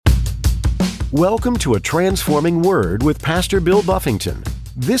Welcome to A Transforming Word with Pastor Bill Buffington.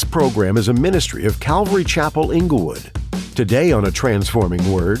 This program is a ministry of Calvary Chapel, Inglewood. Today on A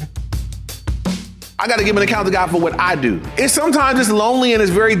Transforming Word, I got to give an account to God for what I do. Sometimes it's lonely and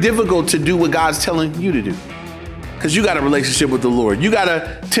it's very difficult to do what God's telling you to do. Because you got a relationship with the Lord. You got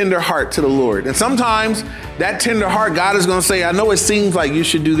a tender heart to the Lord. And sometimes that tender heart, God is going to say, I know it seems like you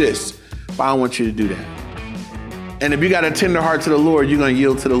should do this, but I don't want you to do that. And if you got a tender heart to the Lord, you're going to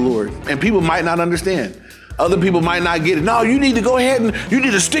yield to the Lord. And people might not understand. Other people might not get it. No, you need to go ahead and you need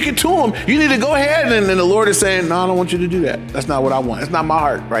to stick it to them. You need to go ahead. And then the Lord is saying, no, I don't want you to do that. That's not what I want. It's not my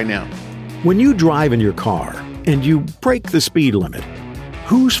heart right now. when you drive in your car and you break the speed limit,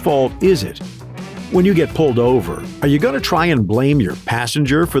 whose fault is it? When you get pulled over, are you going to try and blame your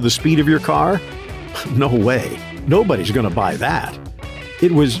passenger for the speed of your car? No way. Nobody's going to buy that.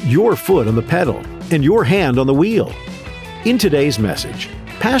 It was your foot on the pedal and your hand on the wheel. In today's message,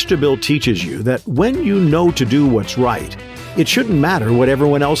 Pastor Bill teaches you that when you know to do what's right, it shouldn't matter what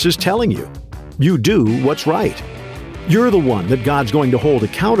everyone else is telling you. You do what's right. You're the one that God's going to hold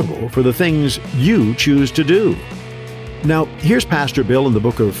accountable for the things you choose to do. Now, here's Pastor Bill in the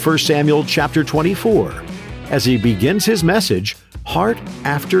book of 1 Samuel chapter 24, as he begins his message, Heart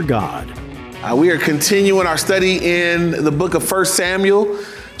After God. We are continuing our study in the book of 1 Samuel.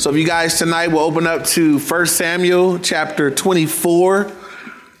 So if you guys tonight will open up to 1 Samuel chapter 24.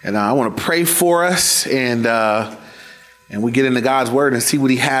 And I want to pray for us and we get into God's word and see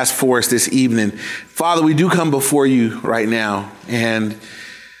what he has for us this evening. Father, we do come before you right now. And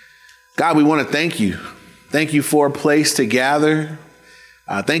God, we want to thank you. Thank you for a place to gather.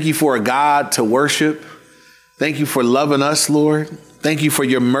 Thank you for a God to worship. Thank you for loving us, Lord. Thank you for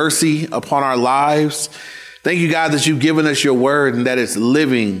your mercy upon our lives. Thank you, God, that you've given us your word and that it's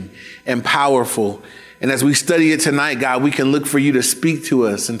living and powerful. And as we study it tonight, God, we can look for you to speak to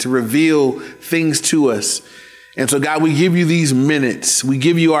us and to reveal things to us. And so, God, we give you these minutes. We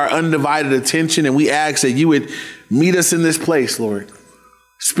give you our undivided attention, and we ask that you would meet us in this place, Lord.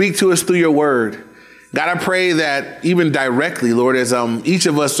 Speak to us through your word. God, I pray that even directly, Lord, as each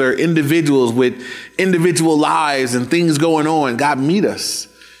of us are individuals with individual lives and things going on, God, meet us.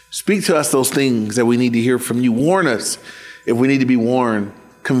 Speak to us those things that we need to hear from you. Warn us if we need to be warned.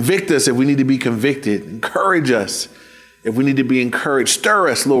 Convict us if we need to be convicted. Encourage us if we need to be encouraged. Stir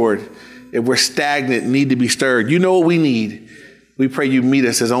us, Lord, if we're stagnant and need to be stirred. You know what we need. We pray you meet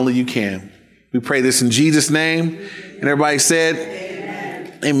us as only you can. We pray this in Jesus' name. And everybody said,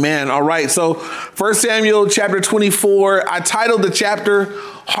 Amen. All right. So 1 Samuel chapter 24, I titled the chapter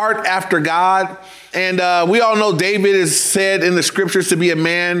Heart After God. And we all know David is said in the scriptures to be a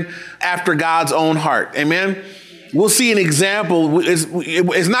man after God's own heart. Amen. We'll see an example.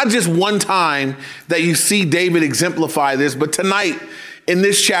 It's not just one time that you see David exemplify this, but tonight in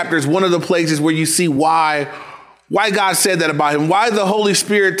this chapter is one of the places where you see why God said that about him, why the Holy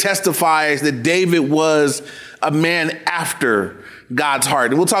Spirit testifies that David was a man after God's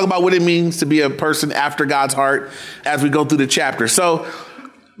heart. And we'll talk about what it means to be a person after God's heart as we go through the chapter. So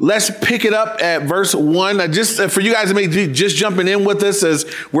let's pick it up at verse 1. Just for you guys to be just jumping in with us as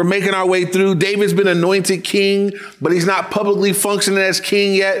we're making our way through. David's been anointed king, but he's not publicly functioning as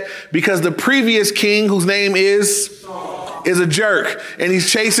king yet because the previous king, whose name is a jerk, and he's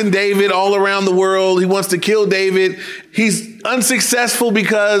chasing David all around the world. He wants to kill David. He's unsuccessful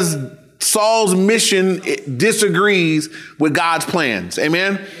because Saul's mission disagrees with God's plans.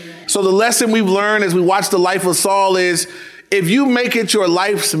 Amen. So the lesson we've learned as we watch the life of Saul is if you make it your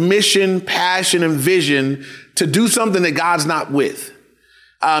life's mission, passion, and vision to do something that God's not with,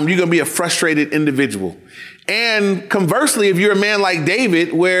 you're going to be a frustrated individual. And conversely, if you're a man like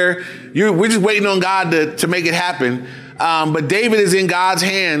David, where we're just waiting on God to make it happen. But David is in God's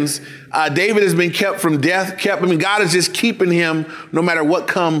hands. David has been kept from death. God is just keeping him no matter what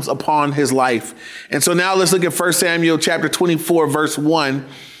comes upon his life. And so now let's look at 1 Samuel chapter 24, verse 1.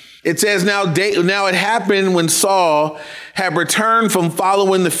 It says, now it happened when Saul had returned from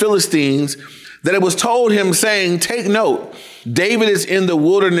following the Philistines that it was told him saying, take note, David is in the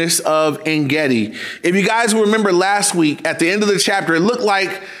wilderness of En-Gedi. If you guys remember last week at the end of the chapter, it looked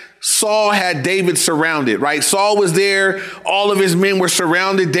like Saul had David surrounded, right? Saul was there. All of his men were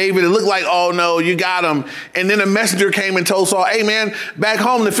surrounded David. It looked like, oh no, you got him. And then a messenger came and told Saul, hey man, back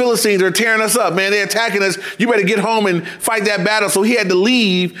home, the Philistines are tearing us up, man. They're attacking us. You better get home and fight that battle. So he had to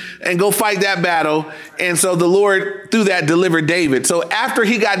leave and go fight that battle. And so the Lord, through that, delivered David. So after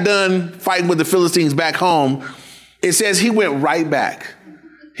he got done fighting with the Philistines back home, it says he went right back.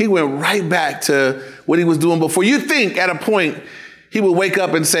 He went right back to what he was doing before. You think at a point, he would wake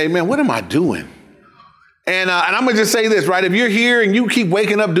up and say, man, what am I doing? And I'm going to just say this, right? If you're here and you keep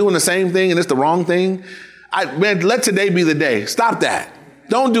waking up doing the same thing and it's the wrong thing, let today be the day. Stop that.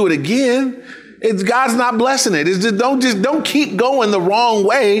 Don't do it again. God's not blessing it. It's don't keep going the wrong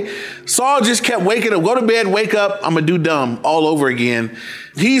way. Saul just kept waking up, go to bed, wake up. I'm going to do dumb all over again.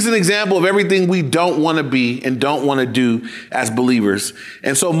 He's an example of everything we don't want to be and don't want to do as believers.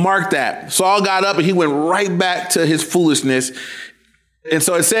 And so mark that. Saul got up and he went right back to his foolishness. And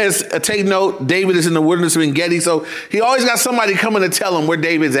so it says, take note, David is in the wilderness of En-Gedi. So he always got somebody coming to tell him where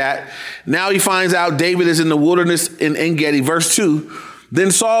David's at. Now he finds out David is in the wilderness in En-Gedi. Verse 2.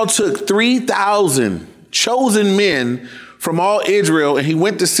 Then Saul took 3,000 chosen men from all Israel, and he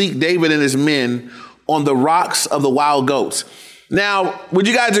went to seek David and his men on the rocks of the wild goats. Now, would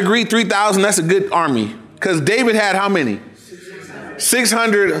you guys agree 3,000, that's a good army? Because David had how many?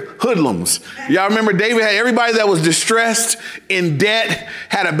 600 hoodlums. Y'all remember David had everybody that was distressed, in debt,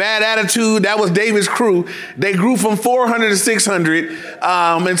 had a bad attitude. That was David's crew. They grew from 400 to 600.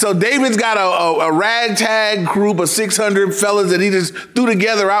 And so David's got a ragtag group of 600 fellas that he just threw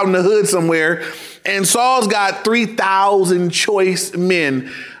together out in the hood somewhere. And Saul's got 3,000 choice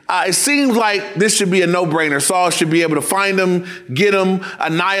men. It seems like this should be a no-brainer. Saul should be able to find them, get them,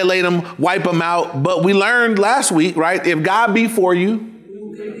 annihilate them, wipe them out. But we learned last week, right? If God be for you,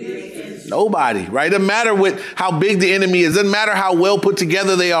 nobody, right? It doesn't matter how big the enemy is. It doesn't matter how well put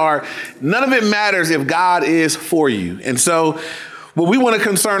together they are. None of it matters if God is for you. And so what we want to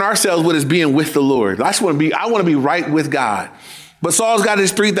concern ourselves with is being with the Lord. I want to be right with God. But Saul's got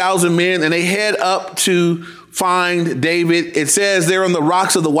his 3,000 men and they head up to find David. It says they're on the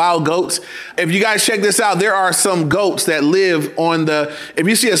rocks of the wild goats. If you guys check this out, there are some goats that live if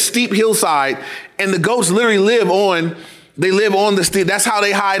you see a steep hillside and the goats literally live on the steep. That's how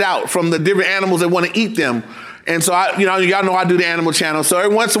they hide out from the different animals that want to eat them. And so y'all know I do the Animal Channel. So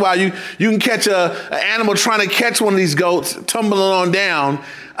every once in a while you can catch an animal trying to catch one of these goats tumbling on down.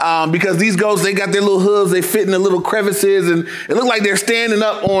 Because these goats, they got their little hooves, they fit in the little crevices and it looked like they're standing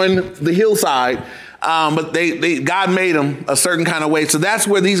up on the hillside. But God made them a certain kind of way. So that's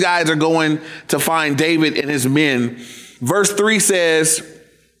where these guys are going to find David and his men. Verse 3 says,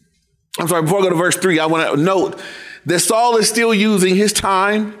 before I go to verse 3, I want to note that Saul is still using his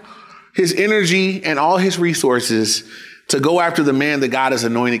time, his energy, and all his resources to go after the man that God has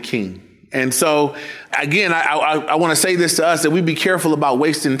anointed king. And so, again, I want to say this to us, that we be careful about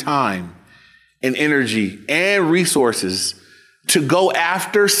wasting time and energy and resources to go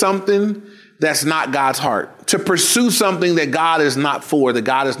after something that's not God's heart, to pursue something that God is not for, that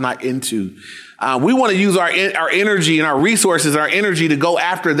God is not into. We want to use our energy and our resources, our energy to go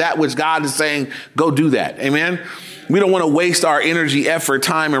after that which God is saying, go do that. Amen. We don't want to waste our energy, effort,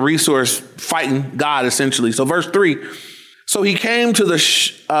 time, and resource fighting God, essentially. So verse 3, so he came to the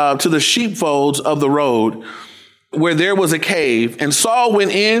sheepfolds of the road where there was a cave, and Saul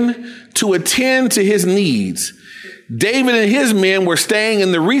went in to attend to his needs. David and his men were staying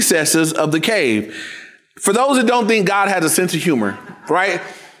in the recesses of the cave. For those that don't think God has a sense of humor, right?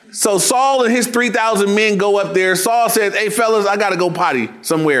 So Saul and his 3,000 men go up there. Saul says, hey, fellas, I got to go potty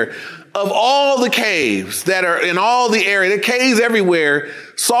somewhere. Of all the caves that are in all the area, there are caves everywhere,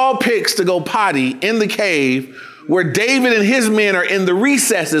 Saul picks to go potty in the cave where David and his men are in the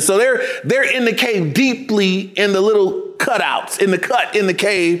recesses. So they're in the cave, deeply in the little cutouts, in the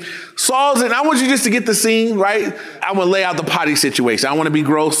cave. Saul's in, I want you just to get the scene, right? I want to lay out the potty situation. I want to be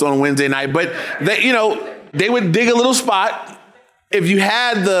gross on Wednesday night, but they would dig a little spot. If you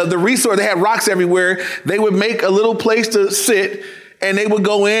had the resource, they had rocks everywhere. They would make a little place to sit and they would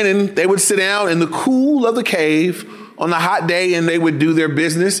go in and they would sit down in the cool of the cave on the hot day and they would do their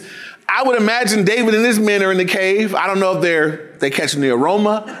business. I would imagine David and his men are in the cave. I don't know if they're catching the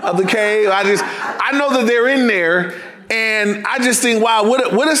aroma of the cave. I know that they're in there. And I just think, wow,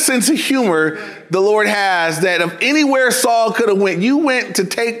 what a sense of humor the Lord has, that if anywhere Saul could have went, you went to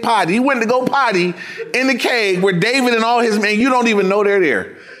take potty. You went to go potty in the cave where David and all his men, you don't even know they're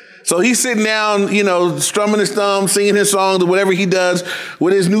there. So he's sitting down, strumming his thumb, singing his songs or whatever he does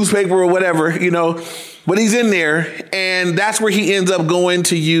with his newspaper or whatever, but he's in there, and that's where he ends up going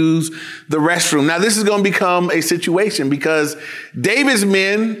to use the restroom. Now, this is going to become a situation because David's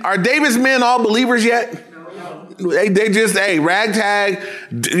men all believers yet? They just, ragtag,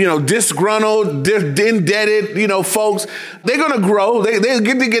 disgruntled, indebted, folks. They're going to grow. They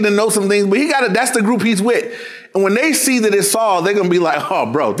get to know some things, but that's the group he's with. And when they see that it's Saul, they're going to be like, oh,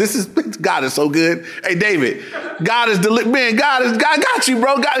 bro, God is so good. Hey, David, God got you,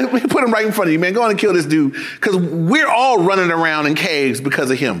 bro. God put him right in front of you, man. Go on and kill this dude. Because we're all running around in caves because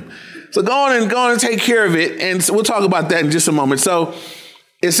of him. So go on and take care of it. And so we'll talk about that in just a moment. So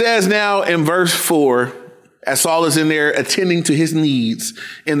it says now in verse 4, As Saul is in there attending to his needs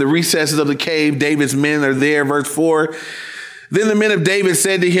in the recesses of the cave, David's men are there. Verse 4. Then the men of David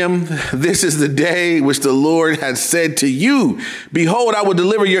said to him, this is the day which the Lord has said to you, behold, I will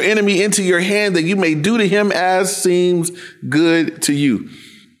deliver your enemy into your hand that you may do to him as seems good to you.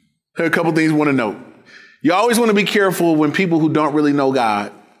 There are a couple things I want to note. You always want to be careful when people who don't really know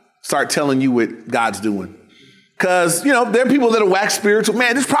God start telling you what God's doing. Because, there are people that are wax spiritual.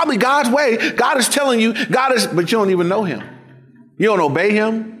 Man, this is probably God's way. God is telling you, but you don't even know him. You don't obey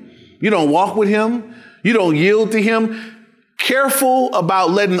him. You don't walk with him. You don't yield to him. Careful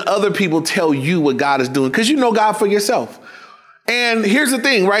about letting other people tell you what God is doing, because you know God for yourself. And here's the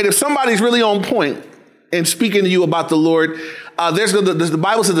thing, right? If somebody's really on point and speaking to you about the Lord, the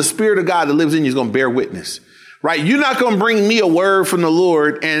Bible says the Spirit of God that lives in you is going to bear witness, right? You're not going to bring me a word from the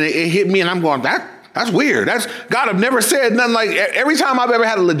Lord and it hit me and I'm going, that's weird. That's God. I've never said nothing like. Every time I've ever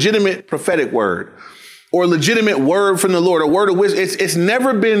had a legitimate prophetic word or a legitimate word from the Lord, a word of wisdom, it's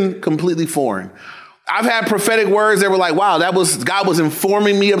never been completely foreign. I've had prophetic words that were like, wow, God was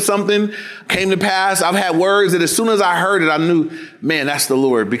informing me of something, came to pass. I've had words that as soon as I heard it, I knew, man, that's the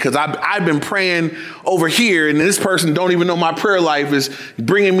Lord, because I've been praying over here and this person don't even know my prayer life is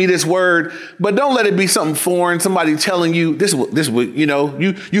bringing me this word. But don't let it be something foreign. Somebody telling you this,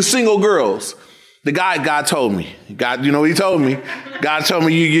 you single girls. The guy, God told me. God, you know what he told me? God told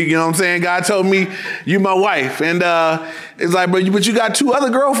me, you know what I'm saying? God told me, you my wife. And it's like, but you got 2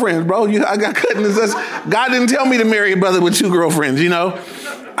 other girlfriends, bro. I got cutting. God didn't tell me to marry a brother with 2 girlfriends,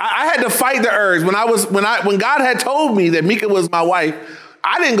 I had to fight the urge. When God had told me that Mika was my wife,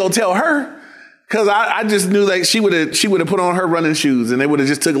 I didn't go tell her. Because I just knew like she would have put on her running shoes and they would have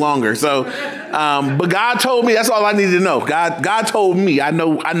just took longer. So, but God told me, that's all I needed to know. God told me, I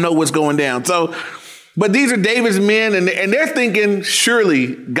know what's going down. So, but these are David's men and they're thinking,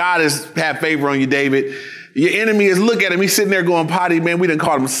 surely God has had favor on you, David. Your enemy is, look at him. He's sitting there going potty, man. We done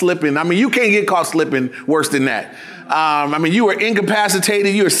caught him slipping. I mean, you can't get caught slipping worse than that. You were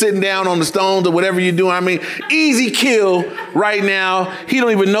incapacitated. You were sitting down on the stones or whatever you're doing. Easy kill right now. He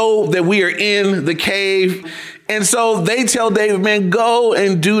don't even know that we are in the cave. And so they tell David, man, go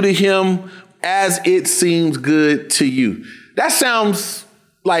and do to him as it seems good to you. That sounds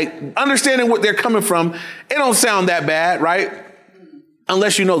like, understanding what they're coming from, it don't sound that bad, right?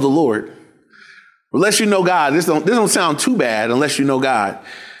 Unless you know the Lord. Unless you know God. This don't sound too bad unless you know God.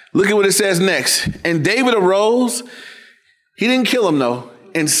 Look at what it says next. And David arose. He didn't kill him, though,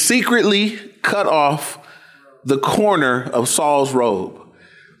 and secretly cut off the corner of Saul's robe.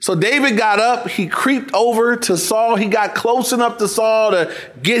 So David got up. He creeped over to Saul. He got close enough to Saul to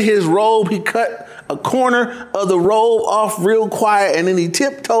get his robe. He cut a corner of the robe off real quiet, and then he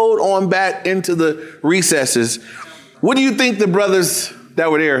tiptoed on back into the recesses. What do you think the brothers that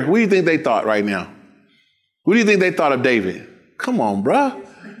were there, what do you think they thought right now? What do you think they thought of David? Come on, bruh.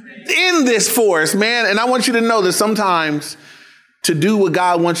 In this forest, man. And I want you to know that sometimes to do what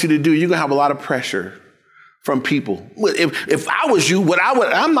God wants you to do, you're going to have a lot of pressure from people. If I was you,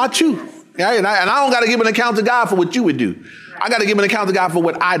 I'm not you. Right? And I don't got to give an account to God for what you would do. I got to give an account to God for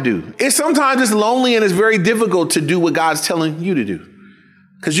what I do. Sometimes it's lonely and it's very difficult to do what God's telling you to do.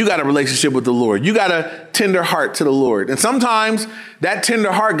 Because you got a relationship with the Lord. You got a tender heart to the Lord. And sometimes that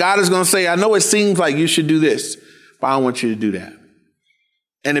tender heart, God is going to say, I know it seems like you should do this, but I don't want you to do that.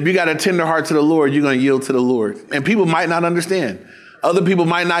 And if you got a tender heart to the Lord, you're going to yield to the Lord. And people might not understand. Other people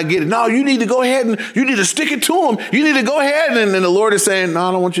might not get it. No, you need to go ahead and you need to stick it to them. You need to go ahead. And the Lord is saying, no,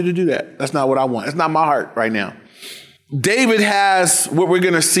 I don't want you to do that. That's not what I want. It's not my heart right now. David has what we're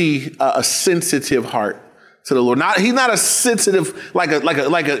going to see, a sensitive heart to the Lord. He's not a sensitive, like a,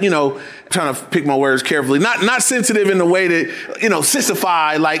 trying to pick my words carefully. Not sensitive in the way that,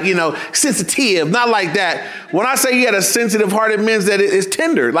 sissified, sensitive, not like that. When I say he had a sensitive heart, it means that it's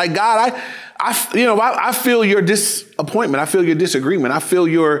tender. Like, God, I feel your disappointment. I feel your disagreement.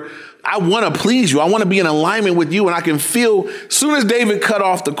 I want to please you. I want to be in alignment with you. And I can feel, as soon as David cut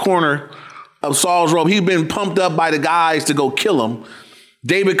off the corner of Saul's robe, he'd been pumped up by the guys to go kill him.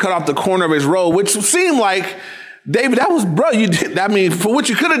 David cut off the corner of his robe, which seemed like, David, that was, bro, you did. For what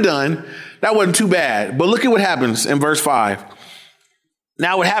you could have done, that wasn't too bad. But look at what happens in verse 5.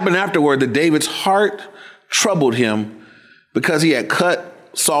 Now what happened afterward, that David's heart troubled him because he had cut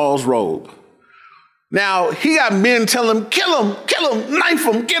Saul's robe. Now, he got men telling him, kill him, knife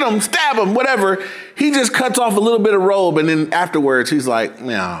him, get him, stab him, whatever. He just cuts off a little bit of robe. And then afterwards, he's like,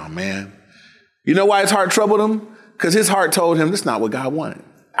 no, man. You know why his heart troubled him? Because his heart told him, that's not what God wanted.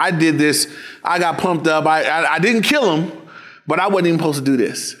 I did this. I got pumped up. I didn't kill him, but I wasn't even supposed to do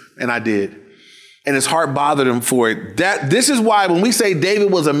this. And I did. And his heart bothered him for it. This is why when we say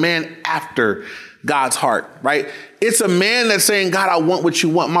David was a man after God's heart, right? It's a man that's saying, God, I want what you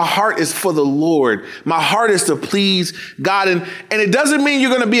want. My heart is for the Lord. My heart is to please God. And it doesn't mean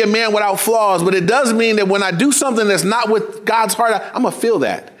you're going to be a man without flaws, but it does mean that when I do something that's not with God's heart, I'm going to feel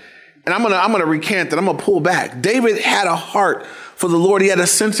that. And I'm going to recant that. I'm going to pull back. David had a heart for the Lord. He had a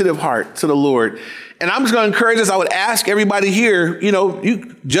sensitive heart to the Lord. And I'm just going to encourage us. I would ask everybody here,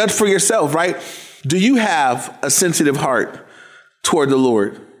 you judge for yourself, right? Do you have a sensitive heart toward the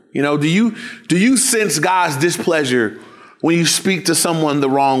Lord? Do you sense God's displeasure when you speak to someone the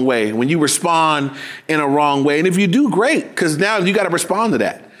wrong way, when you respond in a wrong way? And if you do, great, because now you got to respond to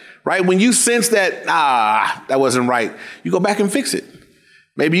that, right? When you sense that, that wasn't right, you go back and fix it.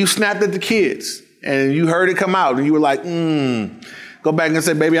 Maybe you snapped at the kids and you heard it come out and you were like, go back and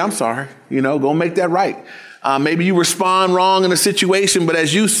say, baby, I'm sorry. Go make that right. Maybe you respond wrong in a situation, but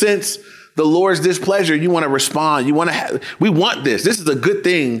as you sense the Lord's displeasure, you want to respond. We want this. This is a good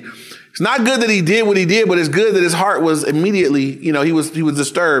thing. It's not good that he did what he did, but it's good that his heart was immediately, he was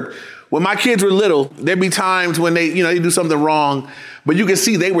disturbed. When my kids were little, there'd be times when they do something wrong, but you can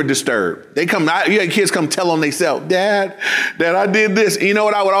see they were disturbed. You had kids come tell on themselves, Dad, I did this. And you know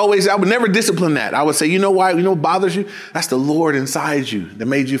what I would never discipline that. I would say, you know why? You know what bothers you? That's the Lord inside you that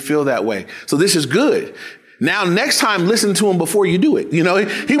made you feel that way. So this is good. Now, next time, listen to him before you do it.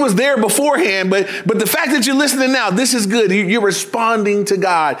 He was there beforehand, but the fact that you're listening now, this is good. You're responding to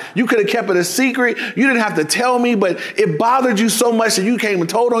God. You could have kept it a secret. You didn't have to tell me, but it bothered you so much that you came and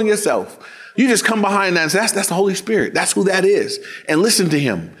told on yourself. You just come behind that and say, that's the Holy Spirit. That's who that is. And listen to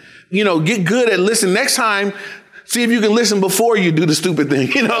him. Get good at listening. Next time, see if you can listen before you do the stupid thing.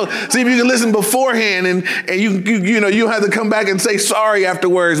 See if you can listen beforehand and you don't have to come back and say sorry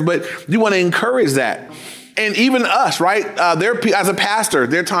afterwards, but you want to encourage that. And even us, right? As a pastor,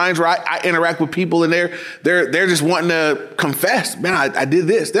 there are times where I interact with people and they're just wanting to confess. Man, I did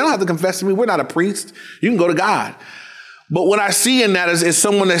this. They don't have to confess to me. We're not a priest. You can go to God. But what I see in that is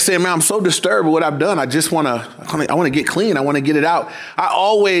someone that's saying, man, I'm so disturbed with what I've done. I want to get clean. I want to get it out. I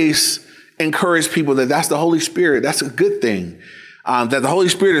always encourage people that's the Holy Spirit. That's a good thing. That the Holy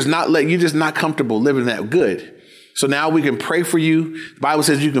Spirit is not you're just not comfortable living that good. So now we can pray for you. The Bible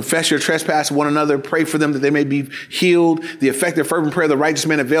says you confess your trespass to one another, pray for them that they may be healed. The effective fervent prayer of the righteous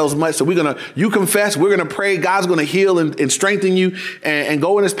man avails much. So you confess, we're going to pray. God's going to heal and strengthen you and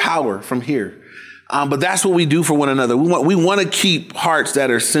go in his power from here. But that's what we do for one another. We want to keep hearts that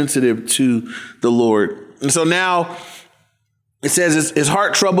are sensitive to the Lord. And so now it says his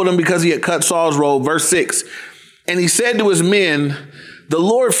heart troubled him because he had cut Saul's robe. Verse 6, and he said to his men, the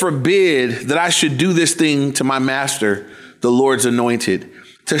Lord forbid that I should do this thing to my master, the Lord's anointed,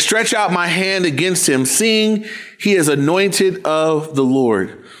 to stretch out my hand against him, seeing he is anointed of the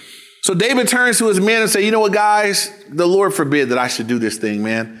Lord. So David turns to his men and say, you know what, guys, the Lord forbid that I should do this thing,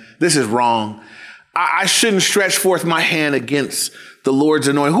 man. This is wrong. I shouldn't stretch forth my hand against the Lord's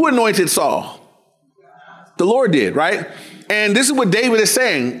anointed. Who anointed Saul? The Lord did, right? And this is what David is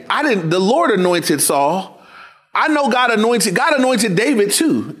saying. The Lord anointed Saul. I know God anointed David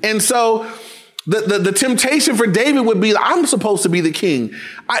too. And so the temptation for David would be, I'm supposed to be the king.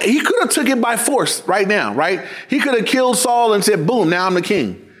 He could have took it by force right now, right? He could have killed Saul and said, boom, now I'm the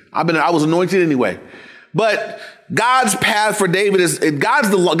king. I was anointed anyway. But God's path for David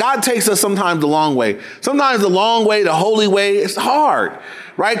God takes us sometimes the long way. Sometimes the long way, the holy way, it's hard,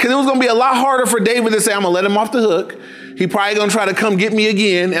 right? Because it was going to be a lot harder for David to say, I'm going to let him off the hook. He probably going to try to come get me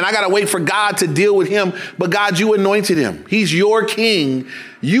again. And I got to wait for God to deal with him. But God, you anointed him. He's your king.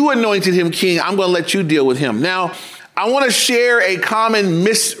 You anointed him king. I'm going to let you deal with him. Now, I want to share a common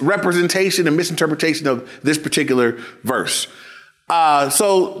misrepresentation and misinterpretation of this particular verse.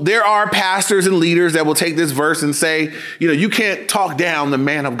 So there are pastors and leaders that will take this verse and say, you can't talk down the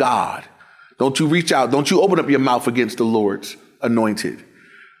man of God. Don't you reach out. Don't you open up your mouth against the Lord's anointed.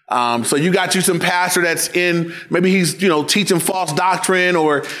 So you got some pastor that's maybe he's, teaching false doctrine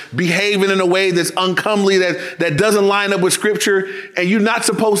or behaving in a way that's uncomely, that doesn't line up with scripture. And you're not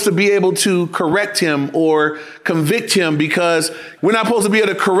supposed to be able to correct him or convict him, because we're not supposed to be able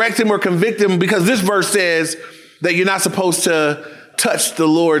to correct him or convict him because this verse says that you're not supposed to touch the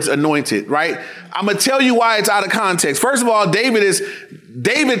Lord's anointed, right? I'm going to tell you why it's out of context. First of all,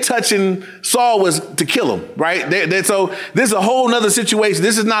 David touching Saul was to kill him, right? So this is a whole nother situation.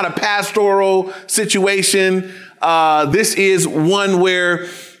 This is not a pastoral situation. This is one where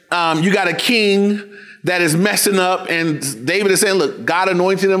you got a king that is messing up, and David is saying, look, God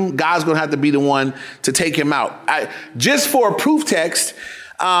anointed him. God's going to have to be the one to take him out. Just for a proof text,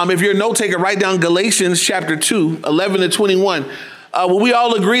 if you're a note taker, write down Galatians chapter 2, 11 to 21. Well, we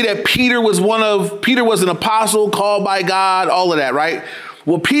all agree that Peter was an apostle called by God, all of that, right?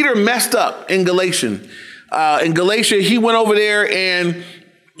 Well, Peter messed up in Galatia. In Galatia, he went over there and,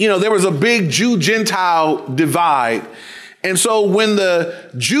 there was a big Jew-Gentile divide. And so when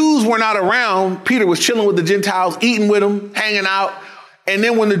the Jews were not around, Peter was chilling with the Gentiles, eating with them, hanging out. And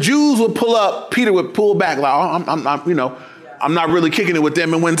then when the Jews would pull up, Peter would pull back like, I'm not really kicking it with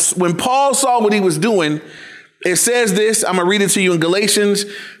them. And when Paul saw what he was doing, it says this, I'm going to read it to you in Galatians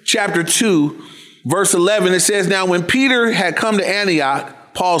chapter 2, verse 11. It says, now when Peter had come to Antioch,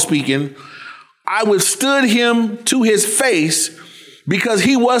 Paul speaking, I withstood him to his face because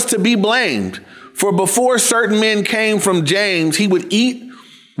he was to be blamed. For before certain men came from James, he would eat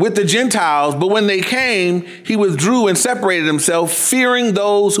with the Gentiles. But when they came, he withdrew and separated himself, fearing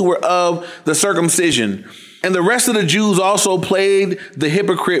those who were of the circumcision. And the rest of the Jews also played the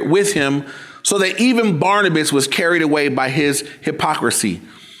hypocrite with him, so that even Barnabas was carried away by his hypocrisy.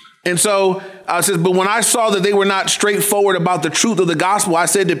 And so it says, but when I saw that they were not straightforward about the truth of the gospel, I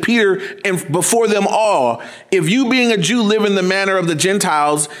said to Peter and before them all, if you being a Jew live in the manner of the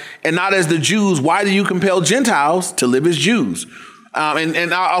Gentiles and not as the Jews, why do you compel Gentiles to live as Jews?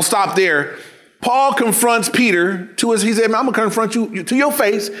 And I'll stop there. Paul confronts Peter he said, I'm going to confront you to your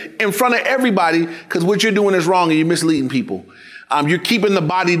face in front of everybody because what you're doing is wrong and you're misleading people. You're keeping the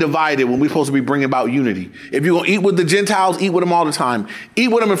body divided when we're supposed to be bringing about unity. If you're going to eat with the Gentiles, eat with them all the time. Eat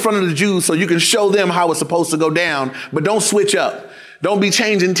with them in front of the Jews so you can show them how it's supposed to go down, but don't switch up. Don't be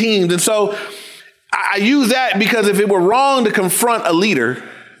changing teams. And so I use that because if it were wrong to confront a leader,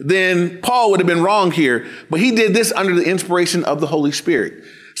 then Paul would have been wrong here. But he did this under the inspiration of the Holy Spirit.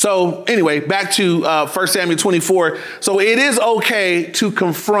 So anyway, back to 1 Samuel 24. So it is okay to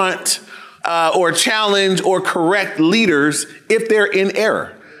confront or challenge or correct leaders if they're in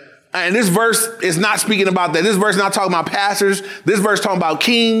error. And this verse is not speaking about that. This verse is not talking about pastors. This verse is talking about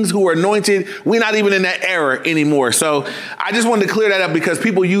kings who are anointed. We're not even in that era anymore. So I just wanted to clear that up because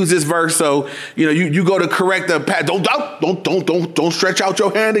people use this verse. So, you go to correct the pastor. Don't stretch out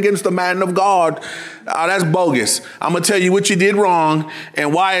your hand against the man of God. That's bogus. I'm going to tell you what you did wrong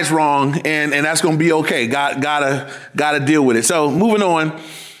and why it's wrong. And that's going to be okay. Gotta deal with it. So moving on.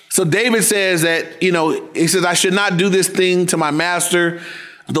 So David says that, he says, I should not do this thing to my master,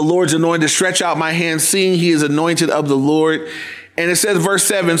 the Lord's anointed, stretch out my hand, seeing he is anointed of the Lord. And it says, verse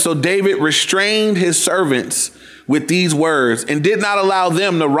 7, so David restrained his servants with these words and did not allow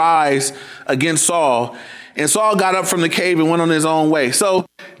them to rise against Saul. And Saul got up from the cave and went on his own way. So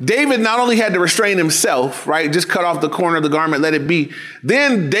David not only had to restrain himself, right, just cut off the corner of the garment, let it be.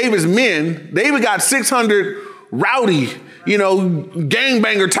 Then David got 600 rowdy,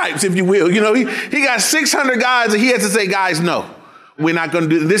 gangbanger types, if you will. He got 600 guys and he had to say, guys, no, we're not going to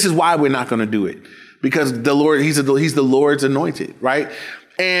do it. This is why we're not going to do it. Because the Lord, he's the Lord's anointed, right?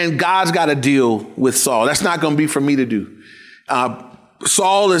 And God's got to deal with Saul. That's not going to be for me to do.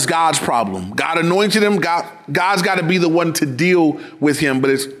 Saul is God's problem. God anointed him. God's got to be the one to deal with him, but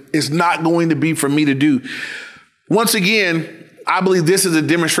it's not going to be for me to do. Once again, I believe this is a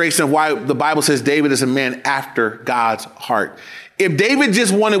demonstration of why the Bible says David is a man after God's heart. If David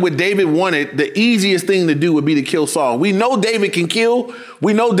just wanted what David wanted, the easiest thing to do would be to kill Saul. We know David can kill.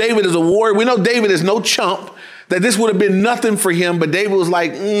 We know David is a warrior. We know David is no chump, that this would have been nothing for him. But David was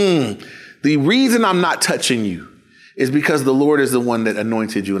like, the reason I'm not touching you is because the Lord is the one that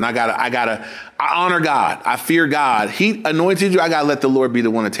anointed you. And I honor God. I fear God. He anointed you. I got to let the Lord be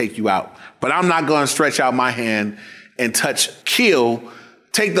the one to take you out. But I'm not going to stretch out my hand and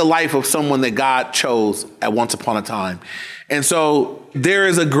take the life of someone that God chose at once upon a time. And so there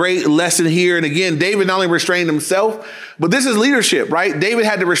is a great lesson here. And again, David not only restrained himself, but this is leadership, right? David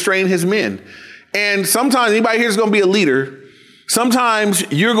had to restrain his men. And sometimes anybody here is going to be a leader.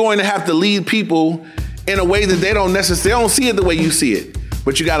 Sometimes you're going to have to lead people in a way that they don't see it the way you see it,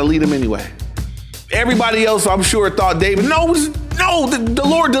 but you got to lead them anyway. Everybody else, I'm sure, thought David, no, the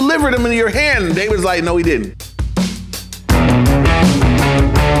Lord delivered him into your hand. And David's like, no, he didn't.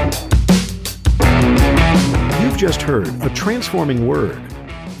 You've just heard A Transforming Word,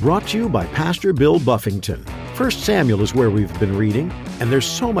 brought to you by Pastor Bill Buffington. 1 Samuel is where we've been reading, and there's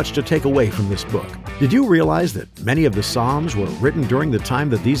so much to take away from this book. Did you realize that many of the Psalms were written during the time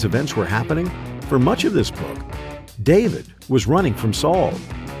that these events were happening? For much of this book, David was running from Saul.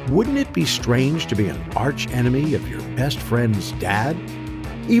 Wouldn't it be strange to be an arch enemy of your best friend's dad?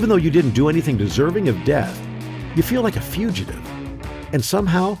 Even though you didn't do anything deserving of death, you feel like a fugitive. And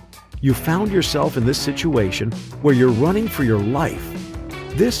somehow, you found yourself in this situation where you're running for your life.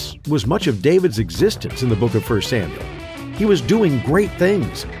 This was much of David's existence in the book of 1 Samuel. He was doing great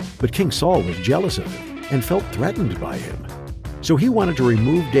things, but King Saul was jealous of him and felt threatened by him. So he wanted to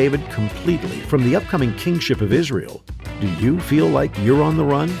remove David completely from the upcoming kingship of Israel. Do you feel like you're on the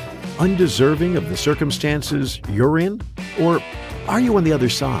run, undeserving of the circumstances you're in? Or are you on the other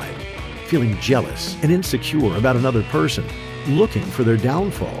side, feeling jealous and insecure about another person, looking for their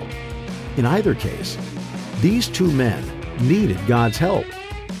downfall? In either case, these two men needed God's help.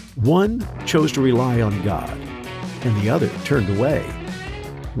 One chose to rely on God, and the other turned away.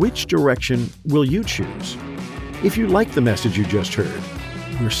 Which direction will you choose? If you like the message you just heard,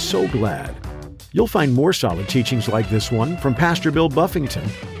 we're so glad. You'll find more solid teachings like this one from Pastor Bill Buffington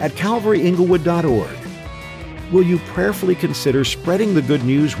at calvaryinglewood.org. Will you prayerfully consider spreading the good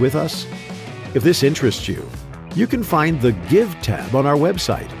news with us? If this interests you, you can find the Give tab on our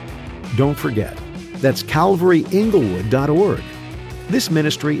website. Don't forget, that's calvaryinglewood.org. This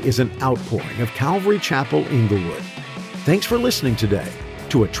ministry is an outpouring of Calvary Chapel Inglewood. Thanks for listening today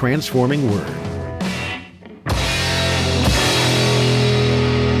to A Transforming Word.